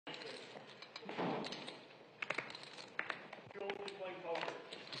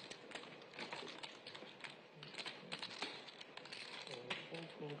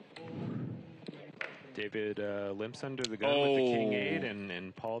David limps under the gun with the king 8,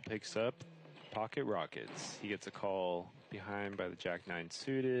 and Paul picks up pocket rockets. He gets a call behind by the jack 9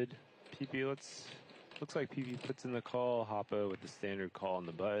 suited. PP looks like PP puts in the call. Hoppa with the standard call on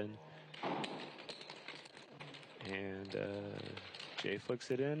the button. And Jay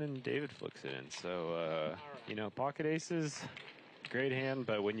flicks it in, and David flicks it in. So you know, pocket aces, great hand,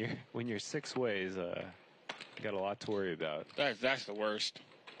 but when you're 6 ways, you got a lot to worry about. That's the worst.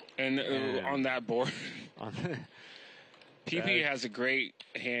 And on that board, PP has a great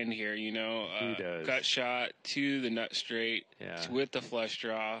hand here. You know, he does. Gut shot to the nut straight with the flush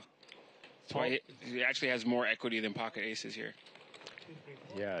draw. That's why he actually has more equity than pocket aces here.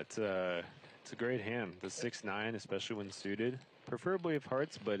 Yeah, it's a great hand. The 6-9, especially when suited, preferably of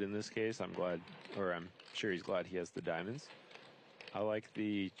hearts, but in this case, I'm sure he's glad he has the diamonds. I like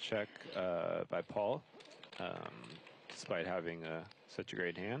the check by Paul, despite having such a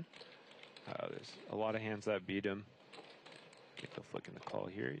great hand. There's a lot of hands that beat him. Get the flick in the call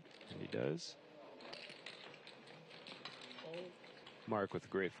here, and he does. Mark with a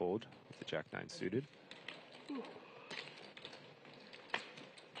great fold with the jack 9 suited.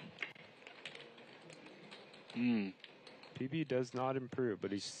 PB does not improve,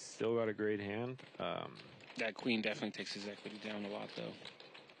 but he's still got a great hand. That queen definitely takes his equity down a lot, though.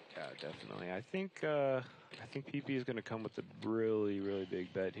 Yeah, definitely. I think PP is going to come with a really, really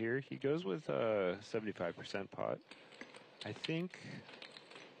big bet here. He goes with 75% pot. I think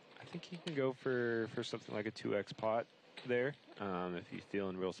he can go for something like a 2x pot there if he's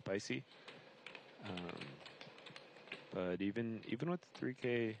feeling real spicy. But even with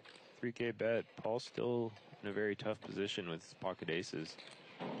the 3K bet, Paul's still in a very tough position with his pocket aces.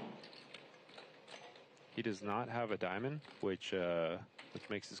 He does not have a diamond, which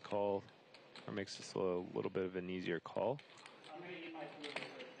makes his call, or makes this a little bit of an easier call.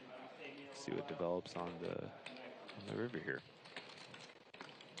 Let's see what develops on the river here.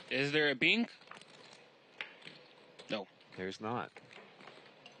 Is there a bink? No. There's not.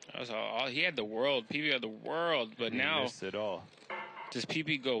 That was all. He had the world. PP had the world, but now he missed it all. Does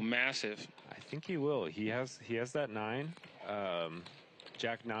PP go massive? I think he will. He has that 9.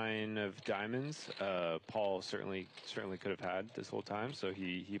 Jack 9 of diamonds. Paul certainly could have had this whole time. So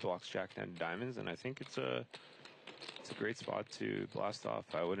he blocks Jack 9 of diamonds, and I think it's a great spot to blast off.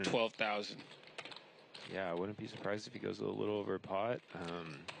 I wouldn't. 12,000. Yeah, I wouldn't be surprised if he goes a little over pot.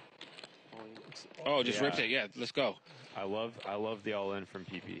 Just ripped it. Yeah, let's go. I love the all in from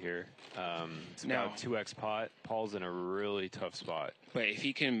PP here. It's about 2x pot. Paul's in a really tough spot. But if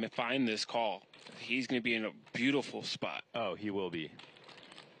he can find this call, he's going to be in a beautiful spot. Oh, he will be.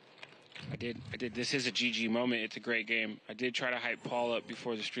 I did. This is a GG moment. It's a great game. I did try to hype Paul up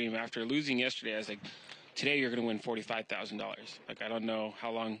before the stream. After losing yesterday, I was like, today you're going to win $45,000. Like, I don't know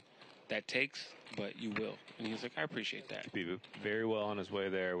how long that takes, but you will. And he was like, I appreciate that. He'd be very well on his way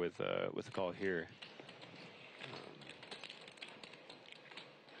there with the call here.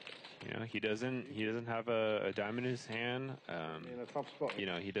 You know, he doesn't have a diamond in his hand. In a tough spot. You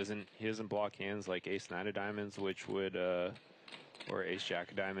know, he doesn't block hands like ace 9 of diamonds, which would or ace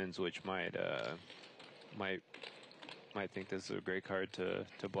jack of diamonds, which might think this is a great card to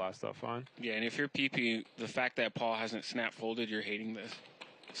blast off on. Yeah, and if you're PP, the fact that Paul hasn't snap folded, you're hating this.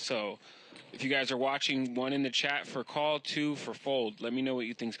 So if you guys are watching, 1 in the chat for call, 2 for fold. Let me know what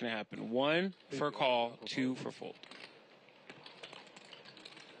you think's going to happen. 1 for call, 2 for fold.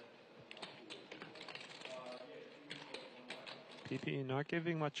 PP not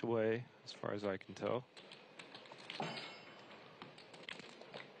giving much away as far as I can tell.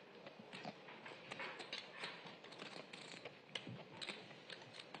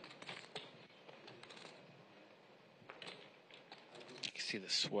 You can see the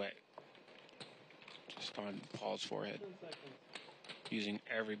sweat just on Paul's forehead, using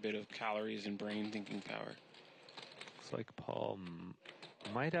every bit of calories and brain thinking power. Looks like Paul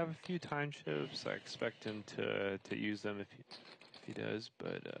might have a few time chips. I expect him to use them if he does,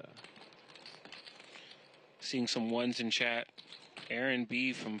 but seeing some 1s in chat. Aaron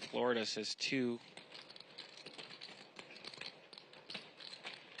B from Florida says 2.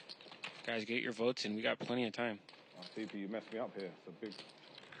 Guys, get your votes in. We got plenty of time. PP, you messed me up here. It's a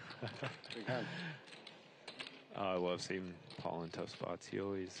big hand. I love seeing Paul in tough spots. He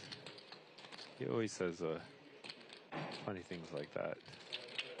always says funny things like that.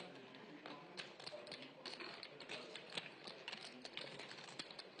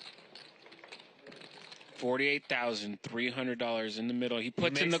 $48,300 in the middle. He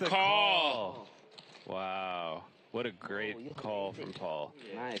puts in the call. Wow. What a great call from Paul.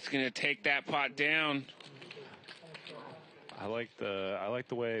 Nice. It's going to take that pot down. I like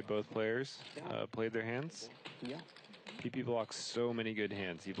the way both players played their hands. Yeah. PP blocks so many good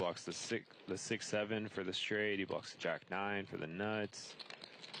hands. He blocks the 6-7 for the straight. He blocks the Jack-9 for the nuts.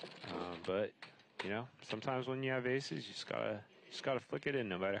 But you know, sometimes when you have aces, you just gotta flick it in,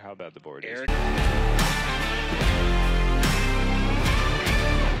 no matter how bad the board is.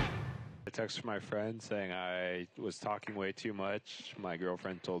 A text from my friend saying I was talking way too much. My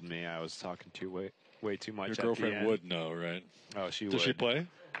girlfriend told me I was talking way too much. Your girlfriend would know, right? Oh, she would. Does she play?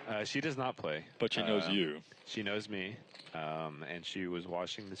 She does not play. But she knows you. She knows me. And she was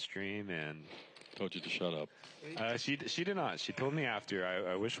watching the stream and told you to shut up. She did not. She told me after.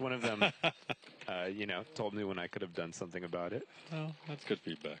 I wish one of them, you know, told me when I could have done something about it. Oh, that's good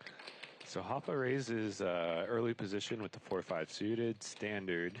feedback. So Hoppa raises early position with the 4-5 suited,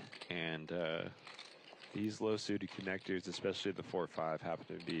 standard, and these low suited connectors, especially the 4-5, happen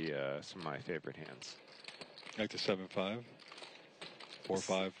to be some of my favorite hands. Like the 7-5,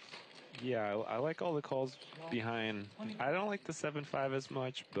 4-5. Yeah, I like all the calls behind. I don't like the 7-5 as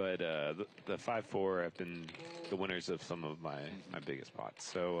much, but the 5-4 have been the winners of some of my biggest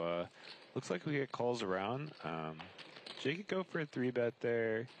pots. So looks like we get calls around. Jay could go for a 3-bet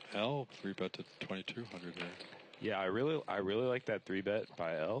there. L 3-bet to 2200 there. Yeah, I really like that 3-bet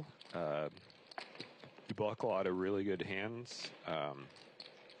by L. You block a lot of really good hands.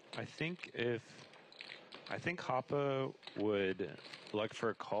 I think Hoppa would like for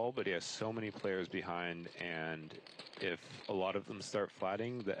a call, but he has so many players behind, and if a lot of them start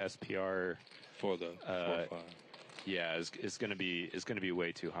flatting, the SPR for the 4-5, yeah, is going to be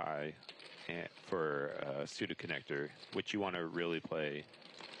way too high for a suited connector, which you want to really play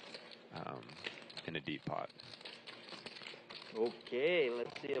in a deep pot. Okay,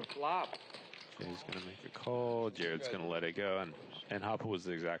 let's see a flop. Jay's going to make a call. Jared's going to let it go, and Hoppa was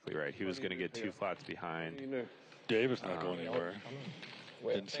exactly right. He was going to get 2 flats behind. David's not going anywhere.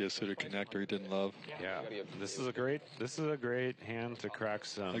 Didn't see a suited connector he didn't love. Yeah, this is a great hand to crack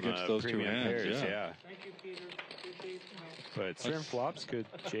some against those two hands. Pairs, yeah. But certain flops could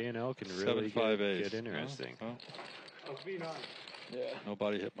J and L can really get interesting. Oh.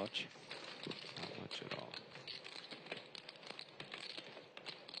 Nobody hit much. Not much at all.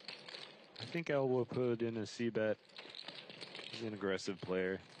 I think L will put in a C-bet. He's an aggressive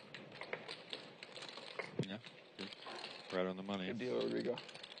player. Yeah. Right on the money. Good dealer, Rodrigo.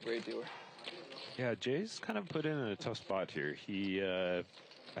 Great dealer. Yeah, Jay's kind of put in a tough spot here. He, I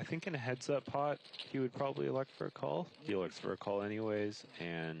think in a heads-up pot, he would probably elect for a call. He elects for a call anyways,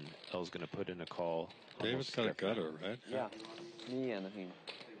 and L's going to put in a call. David's got a gutter, right? Yeah. Me and him.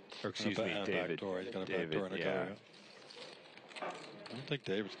 Or excuse me, David. Backdoor. He's got a backdoor and a gutter. I don't think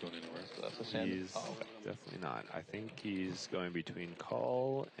David's going anywhere. So that's a sand. He's definitely not. I think he's going between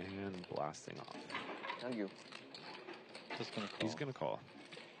call and blasting off. Thank you. Just gonna call. He's going to call.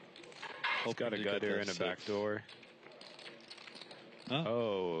 He's Hoping got a to get gutter that and a 6. backdoor. Huh?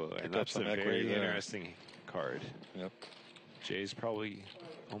 Oh, Picked and up that's a some equity very there. interesting card. Yep. Jay's probably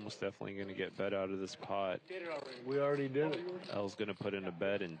almost definitely going to get bet out of this pot. We already did it. L's going to put in a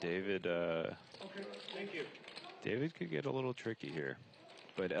bet, and David David could get a little tricky here.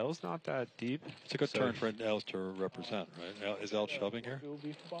 But L's not that deep. It's a good so turn for L to represent, right? Is L shoving here?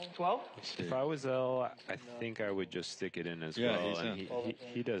 12? Let's see. if I was L, I think I would just stick it in as Yeah, well. he's And in.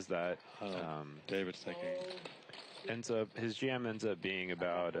 he does that. David's thinking. His GM ends up being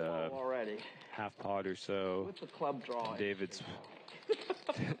about Already. half pot or so. With the club draw. David's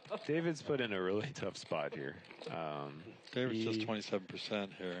put in a really tough spot here. David's just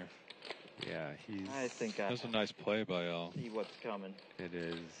 27% here. Yeah, I think I That's a nice play by L. see what's coming. it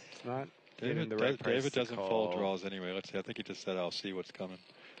is. It's not getting David, the right price David to doesn't call. fold draws anyway. Let's see. I think he just said, "I'll see what's coming."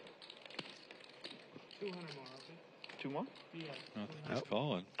 2 more? I think he's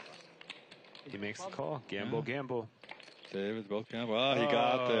calling. He makes the call. Gamble, gamble. David's both gamble. Oh, he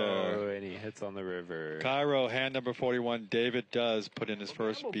got there. And he hits on the river. Cairo, hand number 41. David does put in his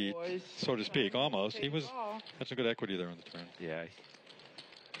first Gamble, beat, boys. so to speak, almost. He was Draw. had some good equity there on the turn, Yeah,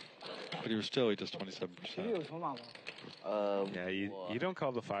 but he was still just 27%. yeah. You don't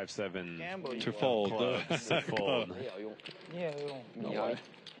call the 5-7 Gamble. To fold. clubs to fold.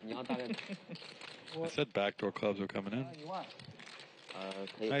 I said backdoor clubs were coming in.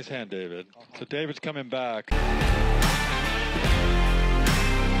 Nice hand, David. So David's coming back.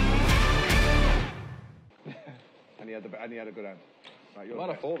 I need a good hand. Right, You might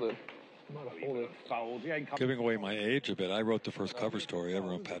have folded. Fouled. He ain't coming. Giving away my age a bit. I wrote the first cover story ever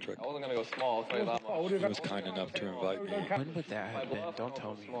on Patrick. I wasn't going to go small. I'll tell you that much. He was kind enough to invite me. When would that have been? Don't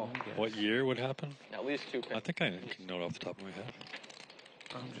tell me. What year would happen? At least 2 I pins. think I can know it off the top of my head.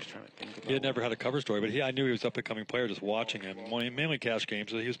 I'm just trying to think about He had never had a cover story, but I knew he was up and coming player just watching him. Mainly cash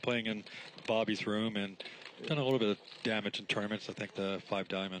games. So he was playing in Bobby's room and done a little bit of damage in tournaments. I think the 5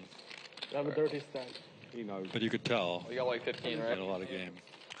 diamond. I have a dirty stack. He knows. But you could tell. You got like 15, He right? had a lot of game.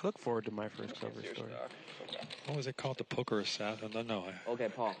 I look forward to my first cover Your story. stock. Okay. What was it called? The poker assassin? No. Okay,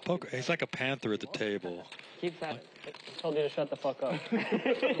 Paul. Poker. He's like a panther at the table. Keep silent. I told you to shut the fuck up.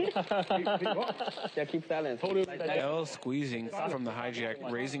 Yeah, keep silent. L squeezing from the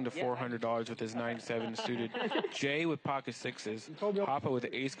hijack, raising to $400 with his 9-7 suited. J with pocket sixes. Papa with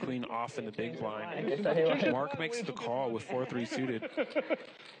the ace queen off in the big blind. Mark makes the call with 4-3 suited.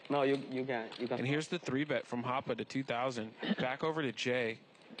 No, you can. And here's the 3-bet from Hoppa to 2,000. Back over to Jay.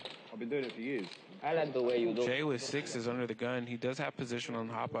 I've been doing it for years. I like the way you do. Jay with 6s under the gun. He does have position on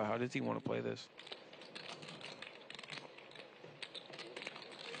Hoppa. How does he want to play this?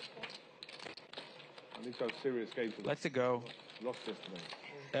 And these are serious games. Lets it go. Lost yesterday.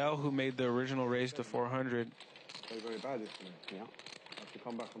 L, who made the original raise to 400. Played very bad yesterday. Yeah. I have to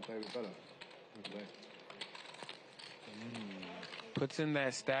come back and play a bit better today. Puts in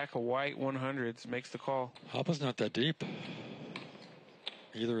that stack of white 100s. Makes the call. Hoppa's not that deep.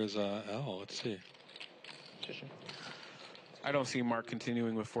 Either is L. Let's see. I don't see Mark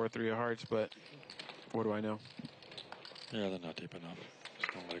continuing with 4-3 of hearts, but what do I know? Yeah, they're not deep enough.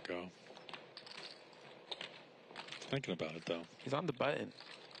 Just gonna let it go. Thinking about it though. He's on the button.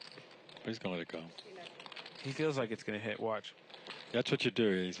 But he's gonna let it go. He feels like it's going to hit. Watch. That's what you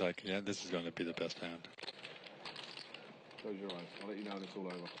do. He's like, yeah, this is going to be the best hand. Close your eyes. I'll let you know when it's all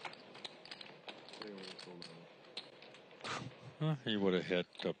over. See when it's all over. He would have hit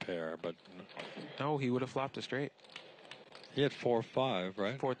a pair, but No, he would have flopped a straight. he had 4-5,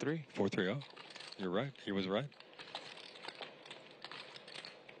 right? 4-3. 4-3. Oh, you're right. He was right.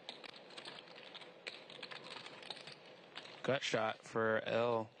 Gut shot for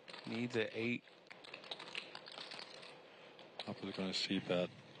L. Needs an 8. Hoppa's going to see bet.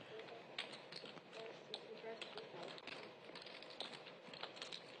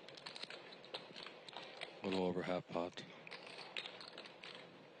 A little over half pot.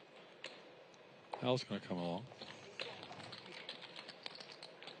 L's going to come along.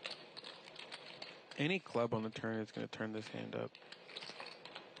 Any club on the turn is going to turn this hand up.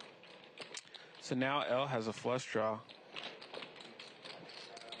 So now L has a flush draw.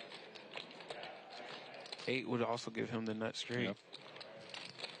 8 would also give him the nut straight. Yep.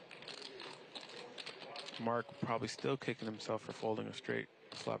 Mark probably still kicking himself for folding a straight,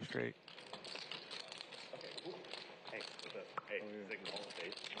 flop straight.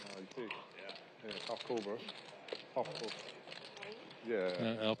 Yeah, tough call, bro. Tough call.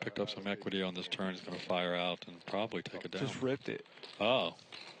 Yeah. L picked up some equity on this turn. He's going to fire out and probably take it down. Just ripped it. Oh,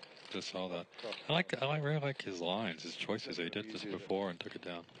 just saw that. I really like his lines, his choices. He did this before and took it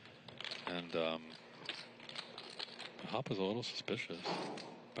down. And Hoppa's a little suspicious.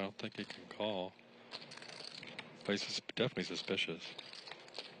 But I don't think he can call. But he's definitely suspicious.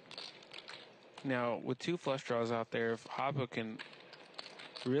 Now, with 2 flush draws out there, if Hoppa can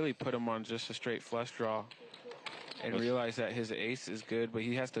really put him on just a straight flush draw and realize that his ace is good, but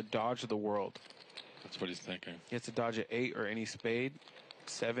he has to dodge the world. That's what he's thinking. He has to dodge an 8 or any spade,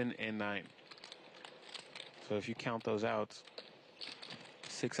 7 and 9. So if you count those outs,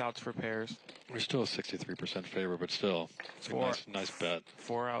 6 outs for pairs. We're still a 63% favor, but still, it's a nice bet.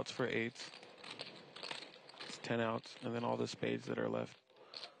 4 outs for 8s. It's 10 outs, and then all the spades that are left.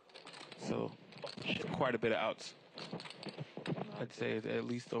 So quite a bit of outs. I'd say at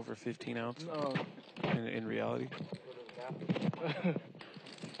least over 15 outs in reality.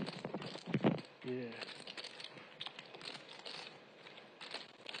 Yeah.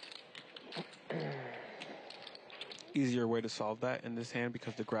 Easier way to solve that in this hand,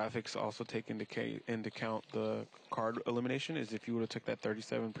 because the graphics also take into account the card elimination, is if you would have took that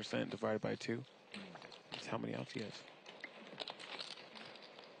 37% divided by 2. That's how many outs he has.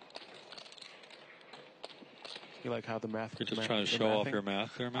 You like how the math? You're just trying to show off your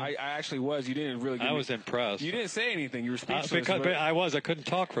math there, man? I actually was. You didn't really. I was impressed. You didn't say anything. You were speechless. But I couldn't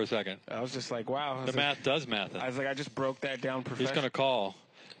talk for a second. I was just like, wow. The math does math. I was like, I just broke that down professionally. He's going to call.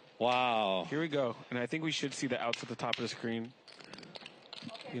 Wow. Here we go. And I think we should see the outs at the top of the screen.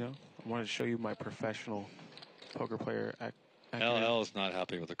 You know, I wanted to show you my professional poker player. LL is not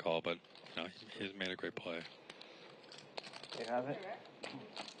happy with the call, but you know, he's made a great play. You have it?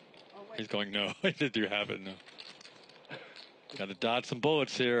 He's going, no. Did you have it? No. Got to dodge some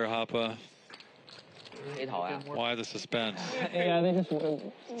bullets here, Hoppa. Why the suspense? Yeah, I think it's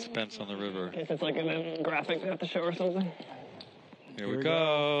Suspense on the river. if it's like a graphic they have to show or something. Here we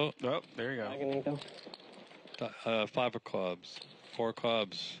go. Oh, there you go. I can eat them. 5 of clubs. 4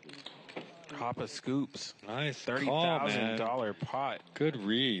 clubs. Hoppa scoops. Nice call, man. $30,000 pot. Good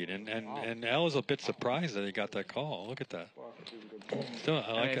read. And Al was a bit surprised that he got that call. Look at that. Still,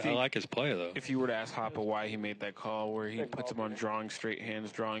 I like his play, though. If you were to ask Hoppa why he made that call, where he puts him on drawing straight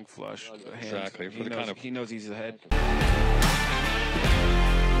hands, drawing flush hands, Exactly. For he knows he's ahead.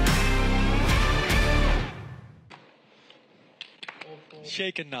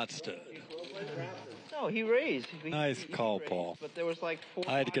 Shaken, not stood. No, he raised. Nice call, raised, Paul. But there was like 4.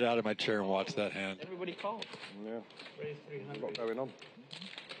 I had to get out of my chair and watch that hand. Everybody called. Yeah. Raise 300. What's going on?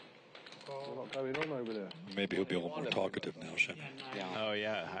 What's going on over there? Maybe he'll be a little more talkative now, shouldn't he? Oh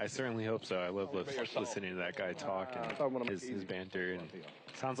yeah, I certainly hope so. I love listening to that guy talk and his banter, and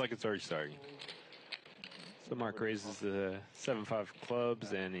sounds like it's already starting. So Mark raises the 7-5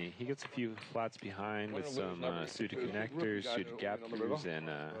 clubs, and he gets a few flats behind with some suited connectors, suited gap throughs, and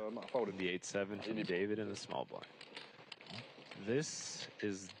the 8-7 from David in the small blind. This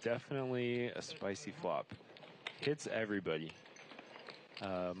is definitely a spicy flop. Hits everybody.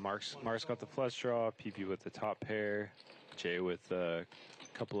 Mark's got the flush draw, PP with the top pair, Jay with a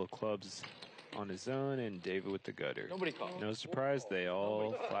couple of clubs on his own, and David with the gutter. Nobody called. No surprise, they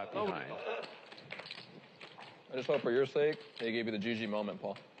all flat behind. I just hope for your sake they gave you the GG moment,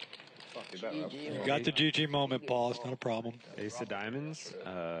 Paul. You got the GG moment, Paul. It's not a problem. Ace of diamonds.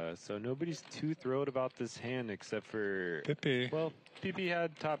 So nobody's too thrilled about this hand except for Pippi. Well, PP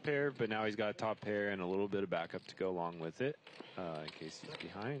had top pair, but now he's got top pair and a little bit of backup to go along with it, in case he's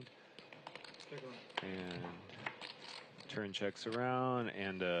behind. And turn checks around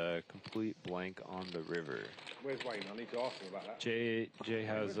and a complete blank on the river. Where's Wayne? I need to ask him about that. Jay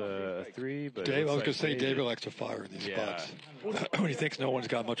has a 3, but Dave, I was like going to say David likes to fire in these spots. When he thinks no one's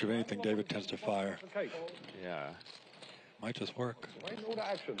got much of anything, David tends to fire. Yeah. Might just work. Wayne, all that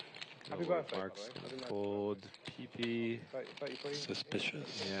action. Happy birthday. Mark's gonna fold. PP.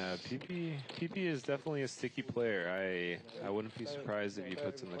 Suspicious. Yeah, PP is definitely a sticky player. I wouldn't be surprised if he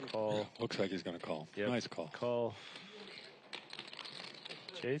puts in the call. Yeah, looks like he's going to call. Yep. Nice call. Call.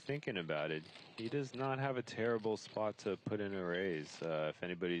 Jay thinking about it. He does not have a terrible spot to put in a raise. If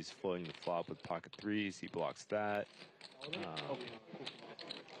anybody's floating the flop with pocket 3s, he blocks that.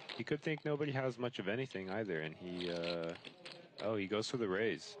 He could think nobody has much of anything either, and he goes for the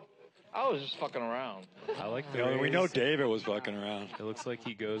raise. I was just fucking around. I like the raise. We know David was fucking around. It looks like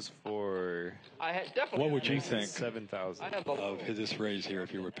he goes for I had definitely. What would you think 7,000. of this raise here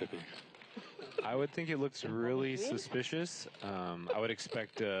if you were Pippi? I would think it looks really suspicious. I would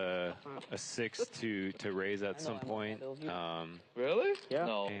expect a 6 to raise at some point. Really? Yeah.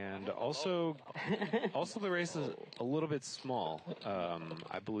 No. And also the race is a little bit small.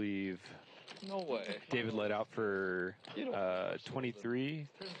 I believe No way. David let out for 23.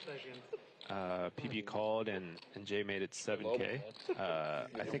 PP called and Jay made it 7K.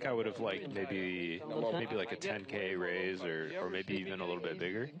 I think I would have liked maybe like a 10K raise or maybe even a little bit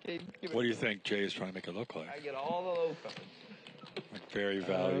bigger. What do you think Jay is trying to make it look I like? get all the low cards. Very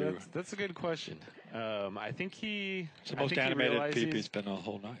value. That's a good question. I think he. It's the most animated PP's been the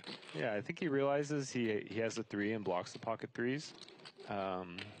whole night. Yeah, I think he realizes he has a 3 and blocks the pocket 3s.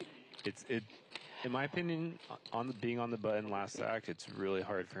 In my opinion, being on the button last act, it's really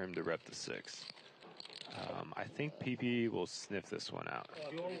hard for him to rep the 6. I think PP will sniff this one out.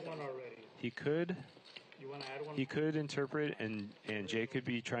 He could interpret, and Jay could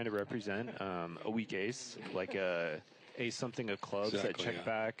be trying to represent a weak ace, like a ace something of clubs that check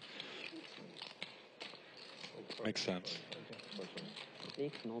back. Makes sense.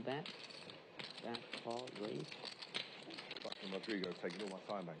 6, no bet. Back, call, raise. Fucking Rodrigo taking all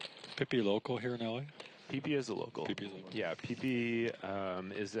my time back. Pippi local here in LA? PP is a local. PP is a local. Yeah, PP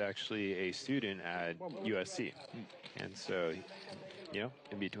is actually a student at USC. And so,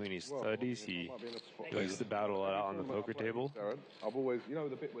 in between his studies, he likes to battle out on the poker table. I've always,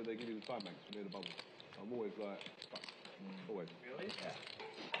 the bit where they give you the time banks near the bubble. I'm always like, fuck. Always.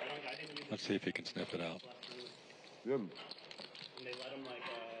 Let's see if he can sniff it out. Yeah. And they let him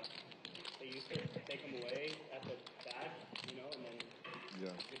they used to take him away at the back, and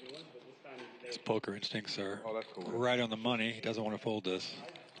then give new ones, but this time His poker instincts are that's cool. right on the money. He doesn't want to fold this.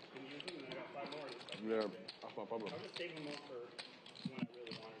 Yeah, that's my problem. I'm just taking them off for when I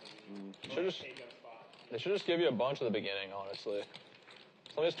really wanted them. They should just give you a bunch at the beginning, honestly.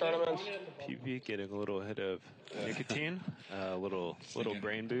 Some of these tournaments, PP getting a little hit of nicotine, a little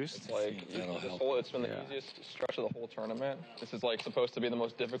brain boost. like it's been the easiest stretch of the whole tournament. This is supposed to be the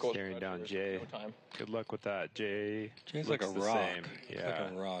most difficult. Staring stretch down where Jay. there's no time. Good luck with that, Jay. Jay's like a looks the rock. same. He's Yeah.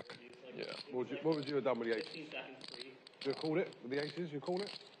 like a rock. Yeah. What would you have done with the 8s? You called it with the 8s? You called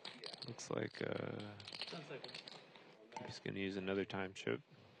it? Looks like He's going to use another time chip.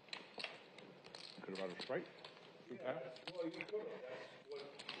 Could have had a straight. Yeah.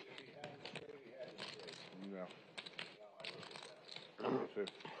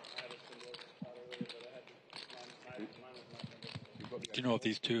 Do you know if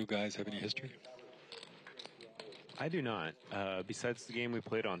these two guys have any history? I do not. Besides the game we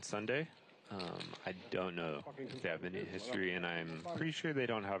played on Sunday, I don't know if they have any history, and I'm pretty sure they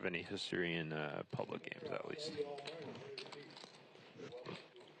don't have any history in public games, at least.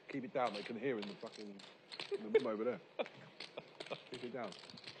 Keep it down. They can hear in the fucking the room over there. Keep it down.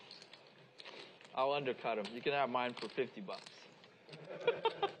 I'll undercut him. You can have mine for $50.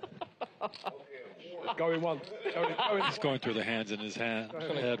 It's going once. He's going through the hands in his head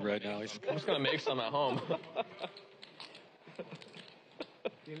right now. I'm just gonna make some at home.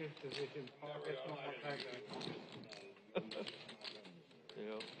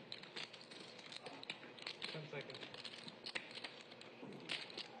 Yep. 10 seconds.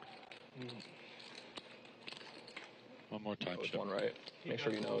 One more time That was chip. one right. Make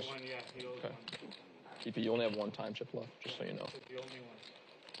sure you know. One, yeah, he owes Okay. one. EP, you only have one time chip left, just so you know. It's the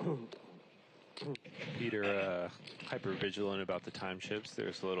only one. Peter, hyper vigilant about the time chips.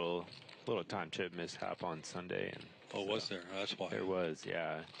 There's a little time chip mishap on Sunday, and Oh, was there? That's why. there was,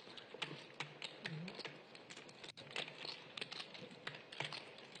 yeah.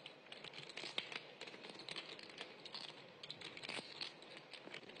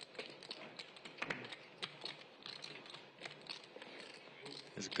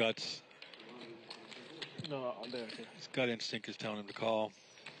 His guts, No, there. his gut instinct is telling him to call.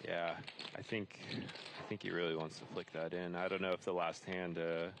 Yeah, I think he really wants to flick that in. I don't know if the last hand,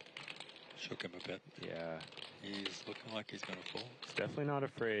 Shook him a bit. yeah, He's looking like he's going to fold. he's definitely not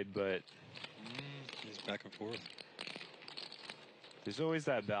afraid, but He's back and forth. there's always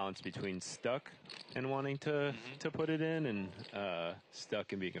that balance between stuck and wanting to put it in, and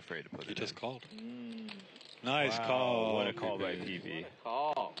stuck and being afraid to put He it just in. called. Nice Wow, call. what a call by PB.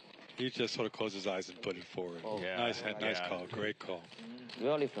 Call. He just sort of closed his eyes and put it forward. Yeah, Nice hand, nice yeah. call. Great call.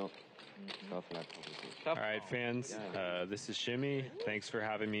 Really felt flat probably. All right, fans, this is Shimmy. Thanks for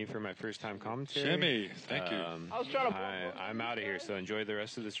having me for my first time commentary. Shimmy, thank you. I was trying to. I'm out of here, so enjoy the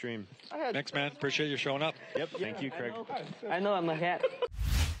rest of the stream. I had Thanks, man. Appreciate you showing up. Yep, thank you, Craig. I know I'm a hat.